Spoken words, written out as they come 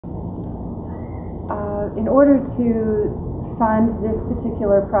in order to fund this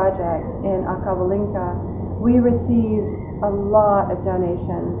particular project in Akavalinka, we received a lot of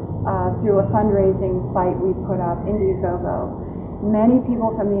donations through a fundraising site we put up, Indiegogo. Many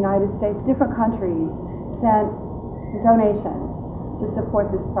people from the United States, different countries, sent donations to support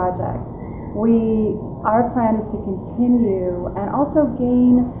this project. Our plan is to continue and also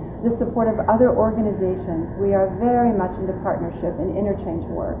gain the support of other organizations. We are very much into partnership and interchange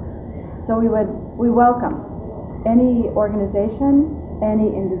work. So we welcome any organization,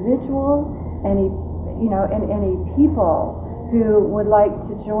 any individual, any people who would like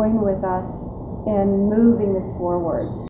to join with us in moving this forward.